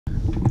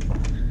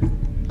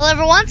Well,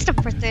 everyone,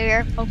 step for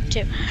there. Welcome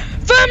to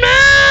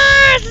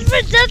Farmers! It's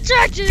been Death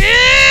Tractor,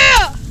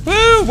 yeah!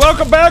 Woo!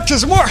 Welcome back to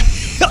some more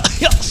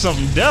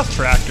some Death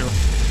Tractor.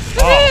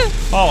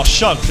 Oh,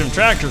 shucks, them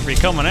tractors be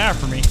coming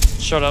after me.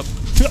 Shut up.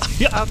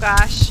 Oh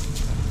gosh.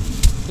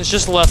 It's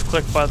just left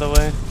click, by the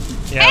way.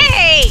 Yeah.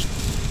 Hey!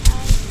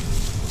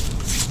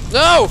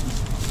 No!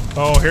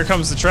 Oh, here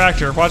comes the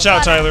tractor. Watch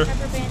out, Tyler.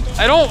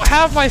 I don't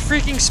have my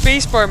freaking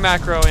spacebar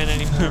macro in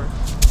anymore.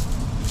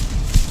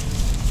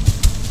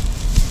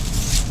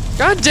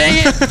 God dang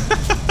it!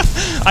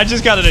 I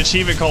just got an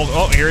achievement called,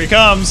 oh, here he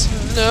comes.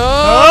 No!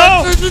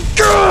 Oh.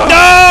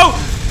 No!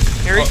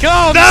 Here he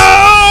comes! No!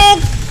 Oh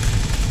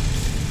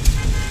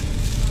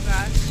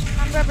gosh.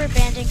 I'm rubber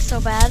banding so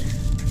bad.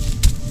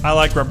 I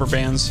like rubber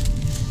bands.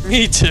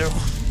 Me too.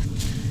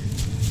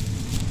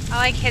 I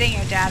like hitting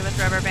your dad with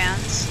rubber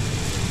bands.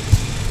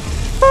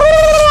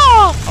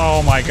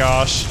 Oh my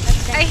gosh.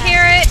 I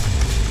hear it.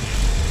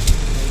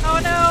 Oh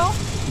no.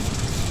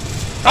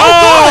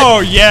 Oh,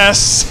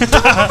 yes!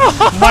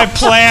 My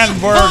plan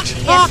worked.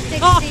 Yes,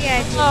 Pixie,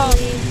 I do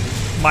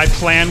believe. My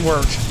plan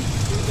worked.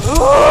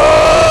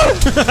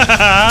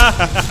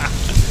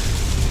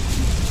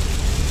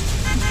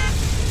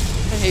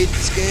 I hate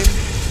this game.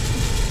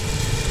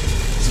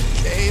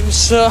 This game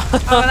sucks.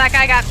 Oh, that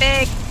guy got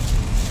big.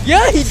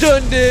 Yeah, he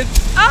done did.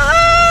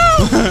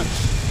 Oh!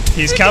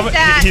 He's Who coming. did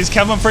that? He's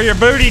coming for your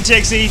booty,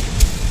 Tixie.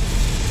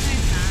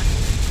 He's not.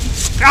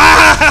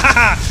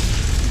 Ah!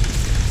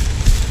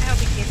 I hope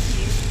he gets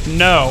you.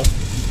 No.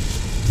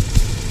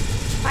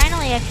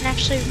 Finally, I can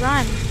actually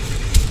run.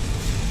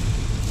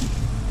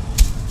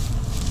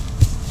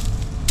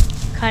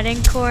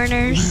 Cutting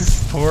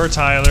corners. Poor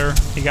Tyler.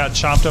 He got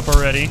chopped up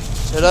already.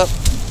 Shut up.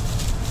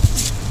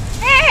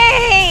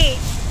 Hey!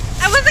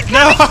 I wasn't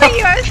coming No. for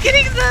you. I was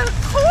getting the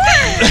corn.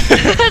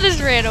 I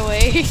just ran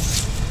away.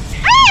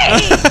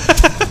 Hey!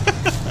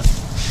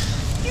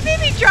 You made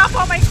me drop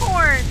all my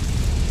corn.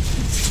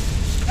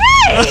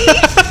 Hey!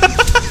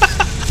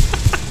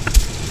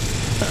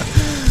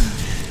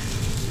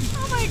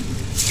 Oh my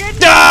goodness. No!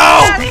 Get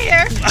out of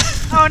here.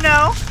 Oh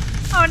no.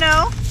 Oh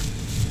no.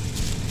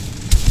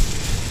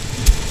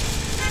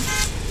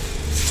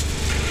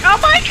 Oh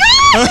my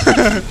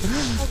god!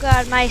 Oh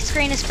god, my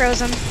screen is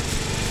frozen.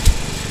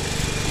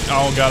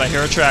 Oh god, I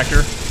hear a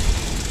tractor.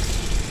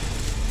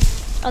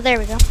 Oh, there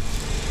we go.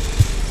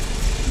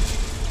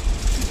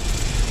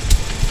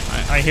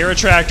 I hear a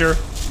tractor.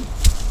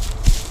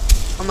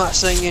 I'm not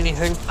saying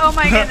anything. Oh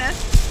my goodness.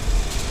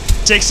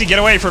 Tixie, get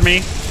away from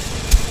me.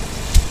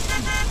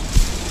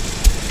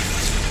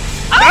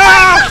 Oh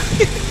Ah!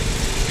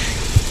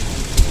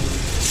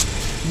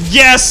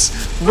 Yes!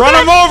 Run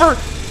them over!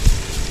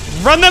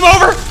 Run them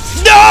over!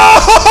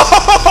 No!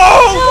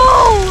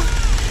 No!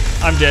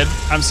 I'm dead.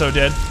 I'm so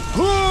dead.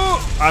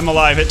 I'm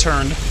alive. It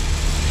turned.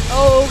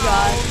 Oh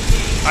god.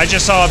 I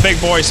just saw a big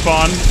boy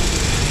spawn. I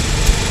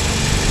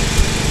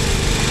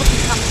hope he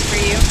comes for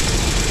you.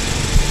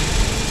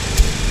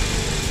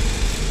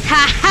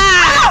 Ha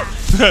ha!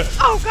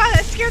 Oh god,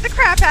 that scared the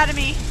crap out of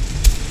me. I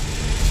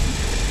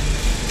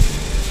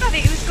thought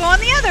he was going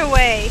the other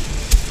way.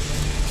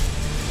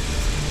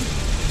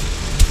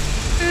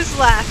 Who's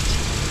left?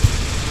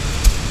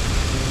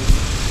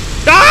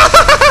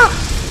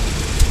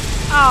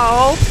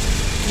 Oh.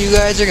 You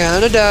guys are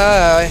gonna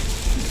die.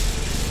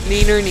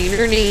 Neener,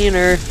 neener,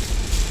 neener.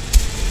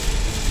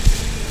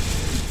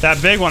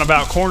 That big one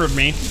about cornered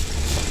me.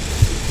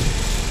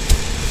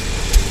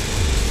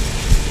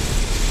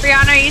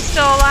 Brianna, are you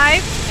still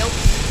alive? Nope.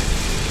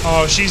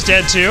 Oh, she's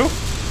dead too?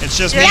 It's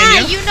just me Yeah,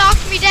 and you? you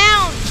knocked me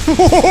down.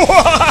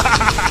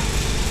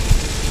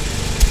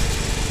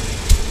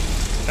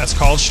 That's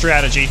called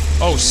strategy.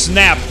 Oh,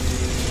 snap.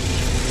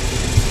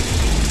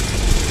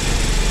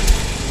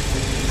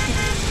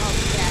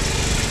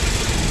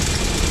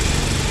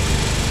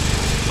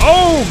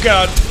 Oh,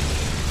 God.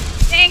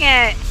 Dang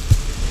it.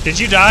 Did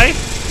you die?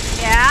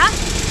 Yeah?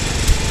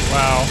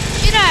 Wow.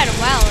 You died a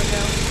while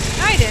ago.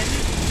 No, I didn't.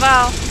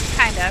 Well,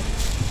 kind of.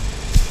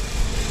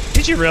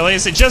 Did you really?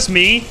 Is it just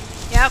me?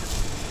 Yep.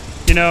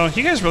 You know,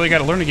 you guys really got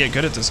to learn to get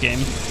good at this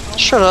game.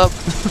 Shut up.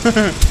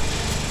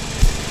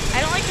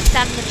 I don't like the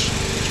sound of the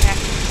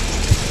tractor.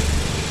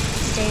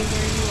 Stay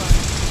where you are.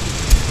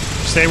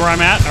 Stay where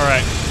I'm at?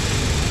 Alright.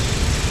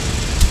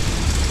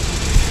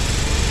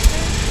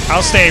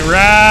 I'll stay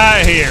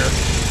right here.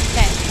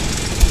 Okay.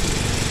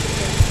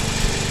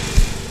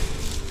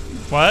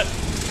 What?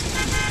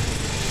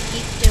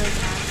 Keep doing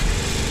that.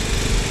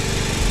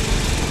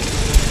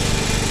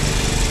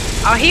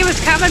 Oh, he was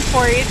coming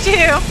for you,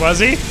 too. Was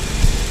he?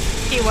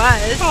 He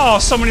was. Oh,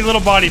 so many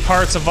little body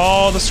parts of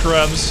all the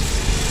scrubs.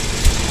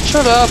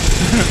 Shut up.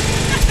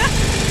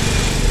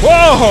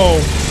 Whoa!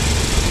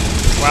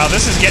 Wow,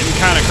 this is getting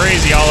kind of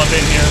crazy all up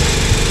in here.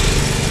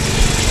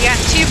 You got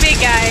two big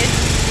guys.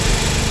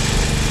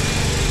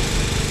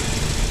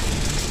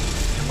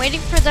 I'm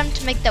waiting for them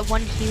to make that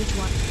one huge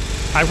one.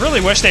 I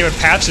really wish they would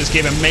patch this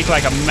game and make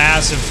like a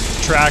massive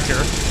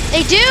tractor.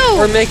 They do!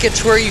 Or make it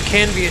to where you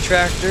can be a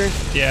tractor.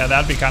 Yeah,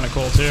 that'd be kind of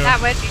cool too. That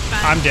would be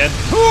fun. I'm dead.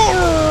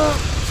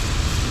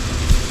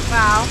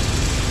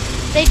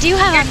 They do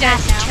have You're a dead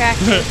massive now.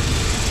 tractor.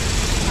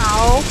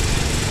 Oh.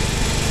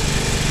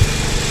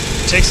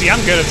 Pixie,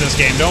 I'm good at this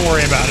game. Don't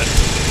worry about it.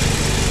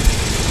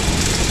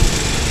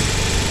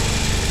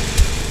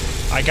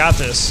 I got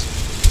this.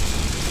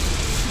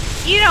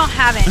 You don't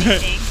have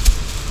anything.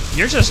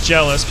 You're just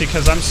jealous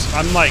because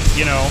I'm like,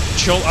 you know,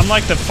 I'm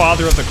like the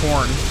father of the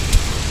corn.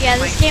 Yeah,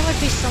 this game would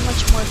be so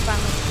much more fun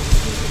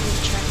with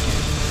a tractor.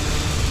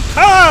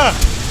 Ah!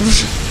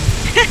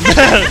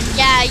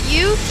 Yeah,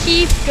 you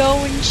keep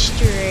going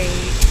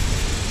straight.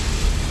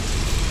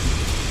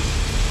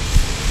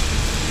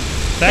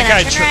 That Can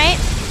I guy turn right?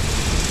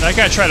 That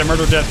guy tried to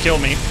murder, death, kill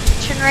me.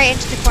 Turn right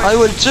into the corner. I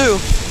would too.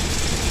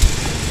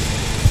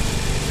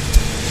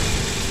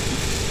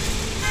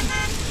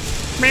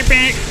 Beep,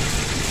 beep.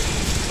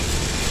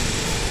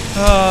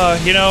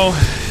 You know,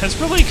 it's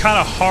really kind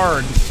of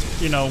hard,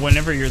 you know,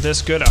 whenever you're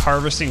this good at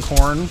harvesting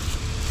corn.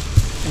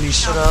 And you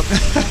shut up.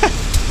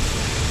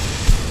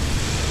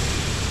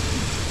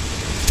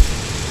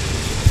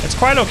 It's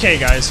quite okay,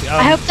 guys.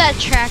 I hope that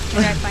tractor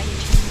right by you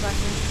turns on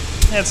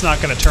you. It's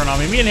not going to turn on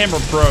me. Me and him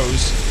are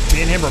bros.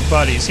 Me and him are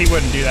buddies. He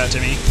wouldn't do that to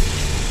me.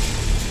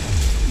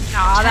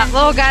 Aw, that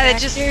little guy that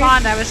just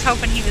spawned, I was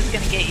hoping he was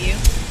gonna get you.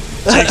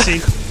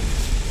 Pixie,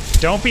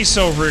 don't be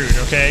so rude,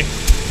 okay?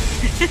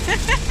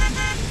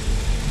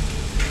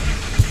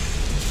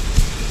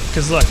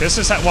 Because look, this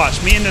is how,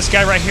 watch, me and this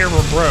guy right here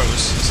were bros,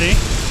 see?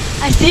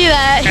 I see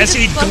that. As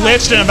he just spun on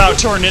glitched and you. about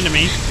turned into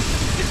me.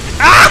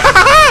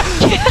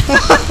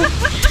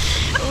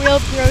 Real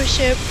bro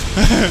ship.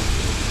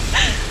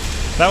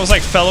 That was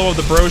like fellow of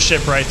the bro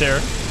ship right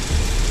there.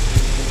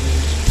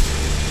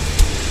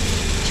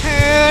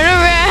 Turn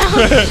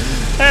around.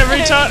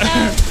 Every time.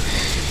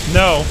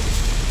 No.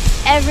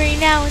 Every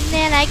now and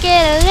then I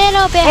get a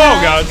little bit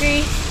Oh, God.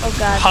 hungry. Oh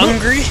god.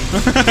 Hungry?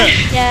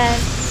 Yes.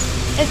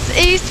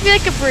 It used to be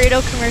like a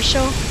burrito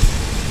commercial.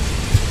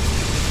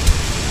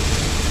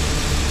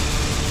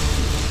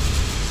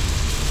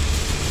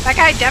 That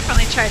guy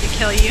definitely tried to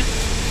kill you.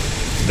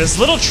 This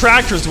little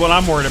tractor is what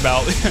I'm worried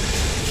about.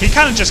 He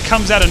kind of just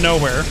comes out of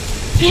nowhere.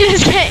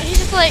 He's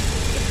just like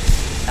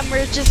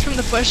emerges from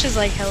the bushes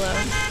like hello.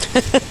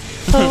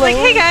 Hello. Like,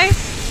 hey guys.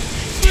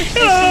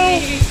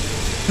 Hello.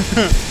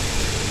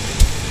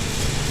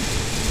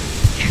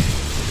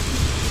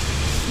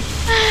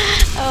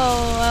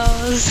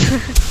 Oh,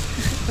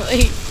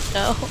 wait,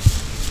 no.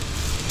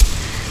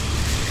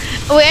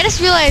 Oh, wait, I just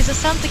realized it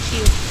sounds like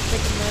you.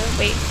 Like the moon.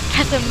 Wait,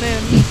 at the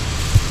moon.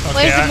 Okay,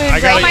 Where's the moon? I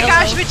got Oh it. my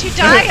gosh, but you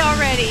died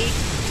already.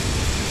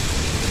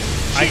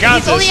 I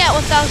got He's this. only at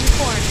 1,000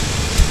 corn.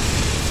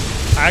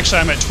 Actually,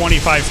 I'm at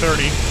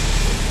 2530.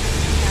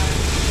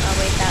 Oh,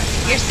 wait,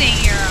 that's You're seeing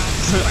your own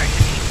score.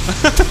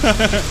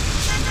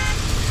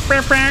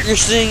 You're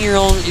seeing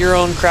your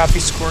own crappy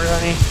score,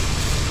 honey.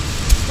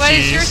 What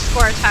is your Jeez.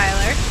 score,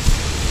 Tyler?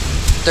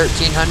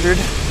 1300.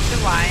 The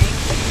why?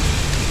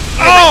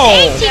 Oh!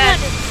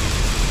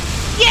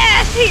 1,800.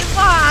 Yes, he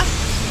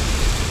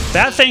lost.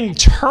 That thing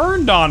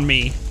turned on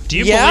me. Do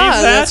you believe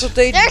that? That's what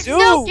they There's do.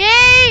 no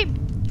game!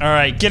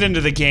 Alright, get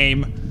into the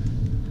game.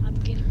 I'm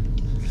getting...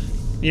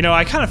 You know,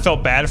 I kind of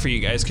felt bad for you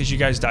guys because you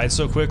guys died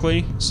so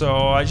quickly.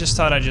 So I just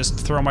thought I'd just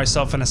throw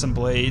myself into some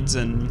blades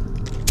and...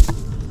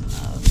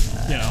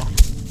 You know.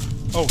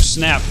 Oh,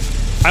 snap.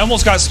 I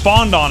almost got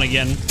spawned on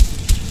again.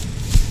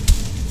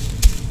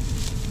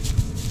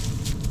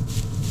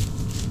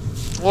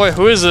 Boy,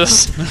 who is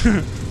this?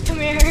 Come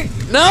here.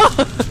 No!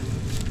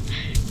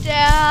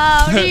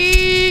 Down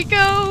he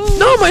goes.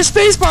 No, my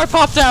spacebar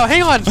popped out.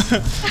 Hang on.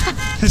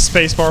 His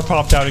spacebar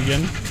popped out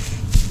again.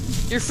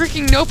 Your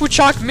freaking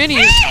Nopuchok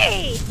minis,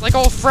 Hey! like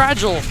all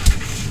fragile.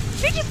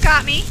 Who just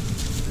got me?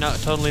 No,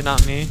 totally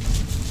not me.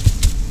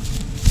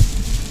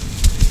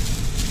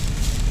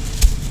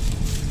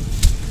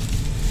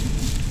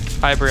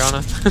 Hi,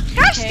 Brianna.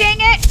 Gosh dang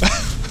it!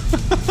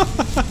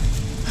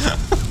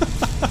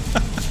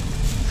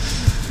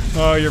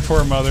 Oh, your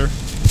poor mother.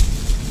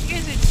 You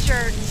guys are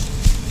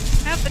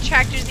jerks. I hope the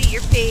tractors eat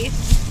your face.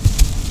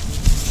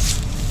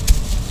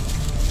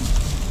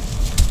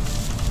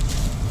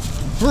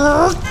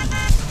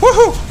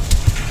 Woohoo!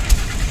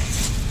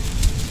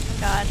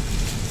 God.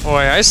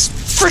 Boy, I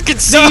freaking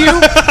see you.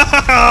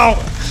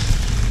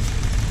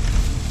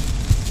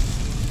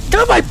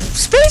 God, my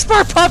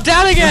spacebar popped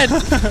out again.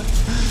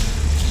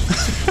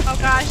 Oh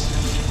gosh.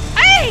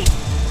 Hey!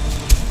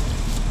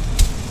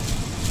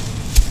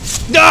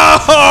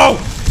 No!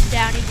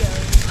 Down he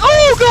goes.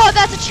 Oh god,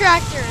 that's a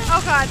tractor.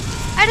 Oh god.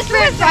 I just Who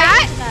ran was right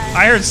that? into that.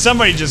 I heard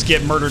somebody just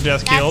get murder,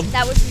 death, killed.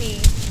 That was me.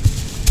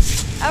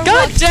 I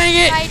God walked dang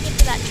it! right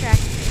into that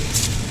tractor.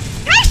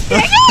 Gosh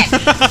dang it!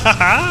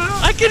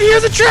 I can hear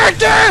the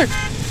tractor.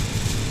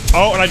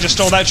 Oh, and I just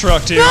stole that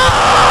truck too.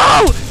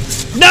 No!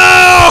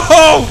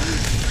 No!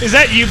 Is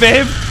that you,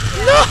 babe?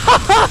 No!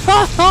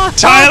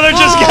 Tyler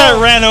just got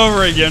ran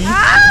over again.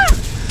 Ah!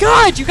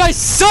 God, you guys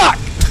suck.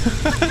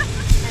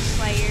 That's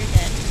why you're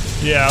dead.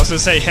 Yeah, I was gonna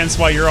say, hence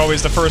why you're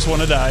always the first one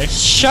to die.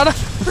 Shut up.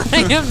 I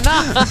am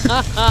not.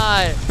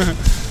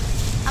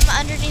 I'm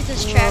underneath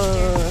this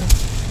tractor.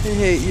 I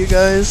hate you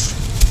guys.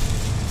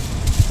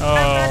 Oh.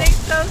 I'm running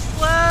so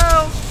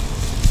slow.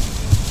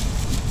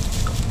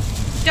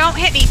 Don't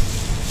hit me.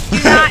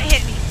 Do not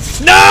hit me.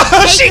 No,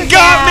 Take she her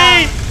got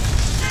down. me.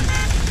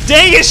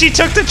 Dang it, she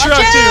took the truck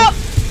Watch out. too.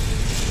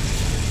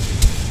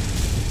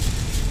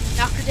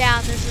 Knock her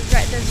down. There's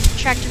a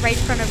tractor right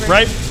in front of her.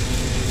 Right?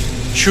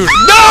 Shoot.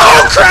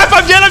 No! Crap!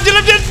 I'm dead! I'm dead!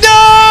 I'm dead!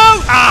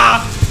 No!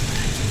 Ah!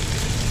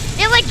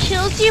 It like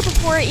kills you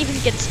before it even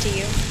gets to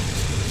you.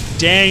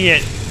 Dang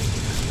it!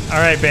 All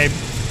right, babe.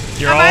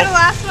 Am I the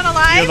last one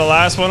alive? You're the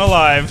last one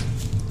alive.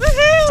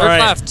 Woohoo! All right.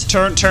 left.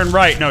 Turn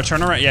right. No,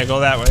 turn around. Yeah,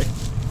 go that way.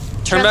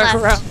 Turn back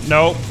left. around.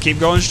 No, keep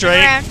going Turn straight.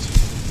 around.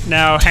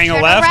 Now hang a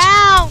Turn left.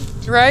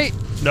 around. Right.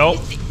 Nope.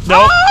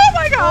 Nope. Oh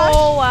my gosh!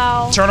 Oh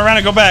wow. Turn around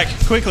and go back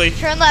quickly.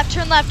 Turn left.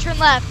 Turn left. Turn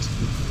left.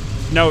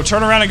 No,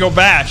 turn around and go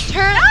back.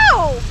 Turn.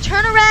 No.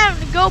 Turn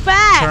around and go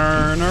back.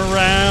 Turn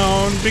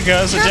around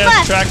because the Turn death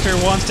left. tractor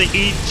wants to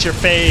eat your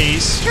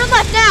face. Turn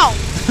left now.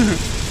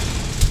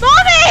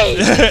 Mommy!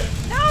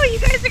 No, you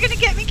guys are gonna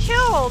get me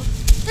killed.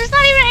 There's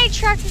not even any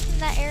tractors in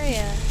that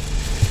area.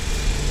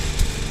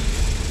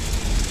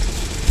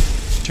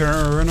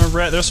 Turn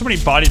around. There's so many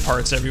body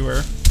parts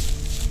everywhere.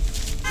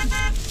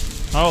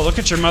 Oh, look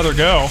at your mother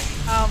go.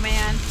 Oh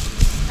man.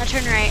 Now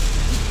turn right.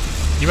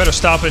 You better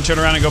stop and turn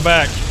around and go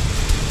back.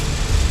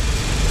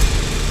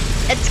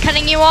 It's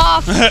cutting you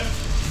off.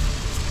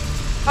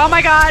 Oh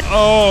my god.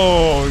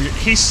 Oh,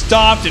 he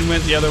stopped and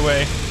went the other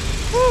way.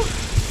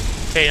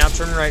 Okay, now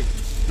turn right.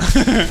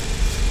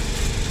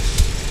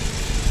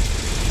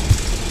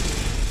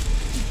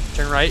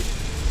 Turn right.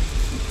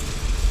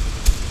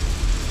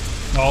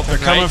 Oh, they're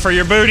Turn coming right. for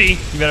your booty.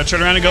 You better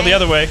turn around and go the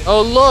other way.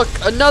 Oh look,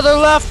 another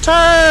left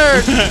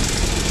turn.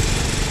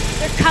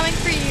 They're coming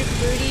for you,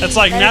 booty. That's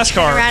like Better NASCAR.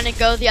 Turn around and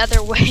go the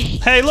other way.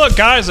 Hey, look,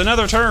 guys,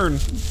 another turn.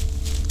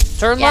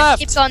 Turn Yeah, left.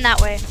 keep going that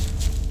way.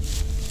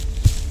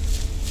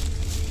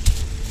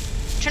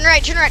 Turn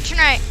right, turn right, turn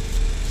right.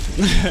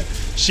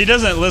 She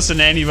doesn't listen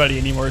to anybody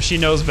anymore. She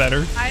knows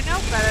better. I know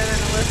better than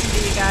to listen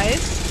to you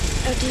guys.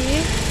 Oh, do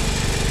you?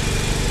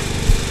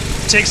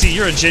 Tixie,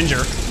 you're a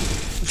ginger.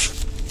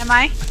 Am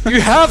I?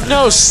 You have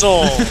no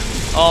soul.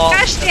 Oh.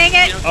 Gosh dang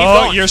it. Keep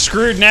Oh, going. you're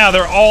screwed now.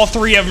 They're all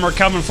three of them are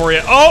coming for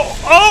you. Oh,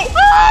 oh!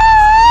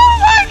 Oh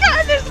my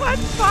god, there's one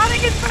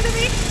spawning in front of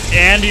me.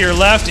 And to your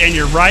left and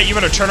your right. You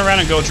better turn around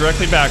and go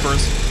directly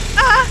backwards.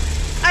 Ah,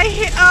 I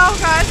hit. Oh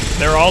god.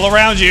 They're all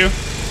around you.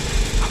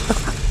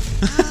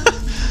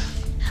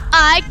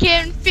 I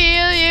can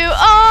feel you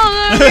all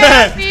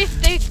around me,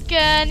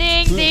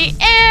 thickening the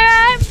air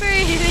I'm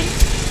breathing.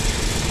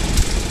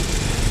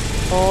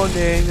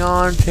 Holding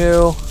on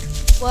to.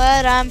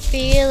 What I'm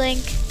feeling,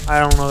 I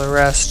don't know the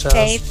rest of.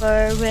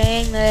 paper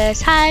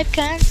wingless, hive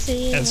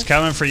concealed. It's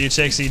coming for you,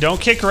 Tixie. Don't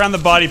kick around the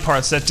body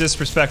parts. That's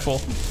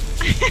disrespectful.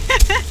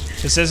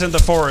 This isn't the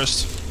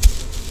forest.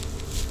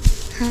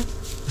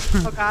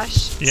 Oh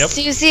gosh. Yep.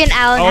 Susie and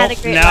Alan Oh, had a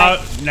great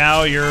life.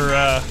 now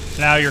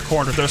you're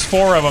cornered. There's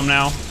four of them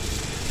now.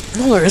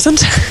 No, there isn't.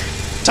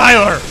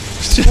 Tyler.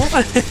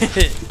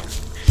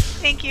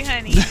 Thank you,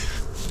 honey.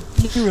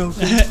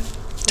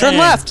 Turn Dang.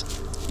 left.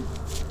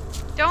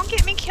 Don't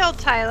get me killed,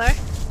 Tyler.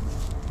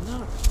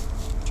 No.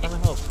 Trying to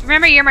help.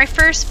 Remember, you're my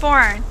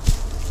firstborn.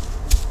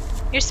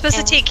 You're supposed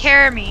to take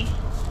care of me.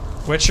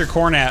 What's your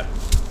corn at?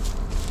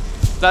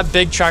 That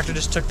big tractor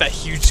just took that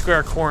huge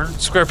square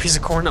piece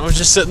of corn that was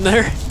just sitting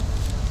there.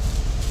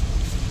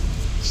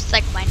 Just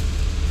like mine.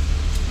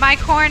 My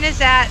corn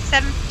is at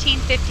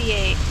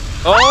 1758.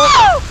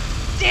 Oh!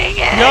 Dang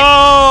it!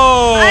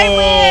 No! I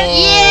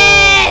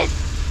win!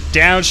 Yes!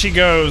 Down she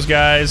goes,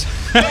 guys.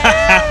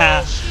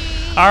 Yeah,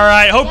 All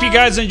right. Hope you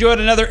guys enjoyed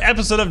another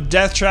episode of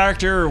Death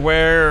Tractor,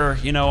 where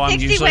I'm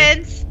Pixie usually.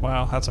 wins.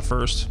 Wow, that's a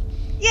first.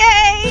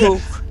 Yay!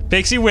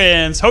 Pixie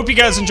wins. Hope you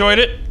guys enjoyed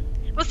it.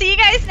 We'll see you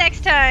guys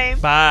next time.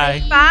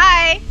 Bye.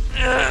 Bye.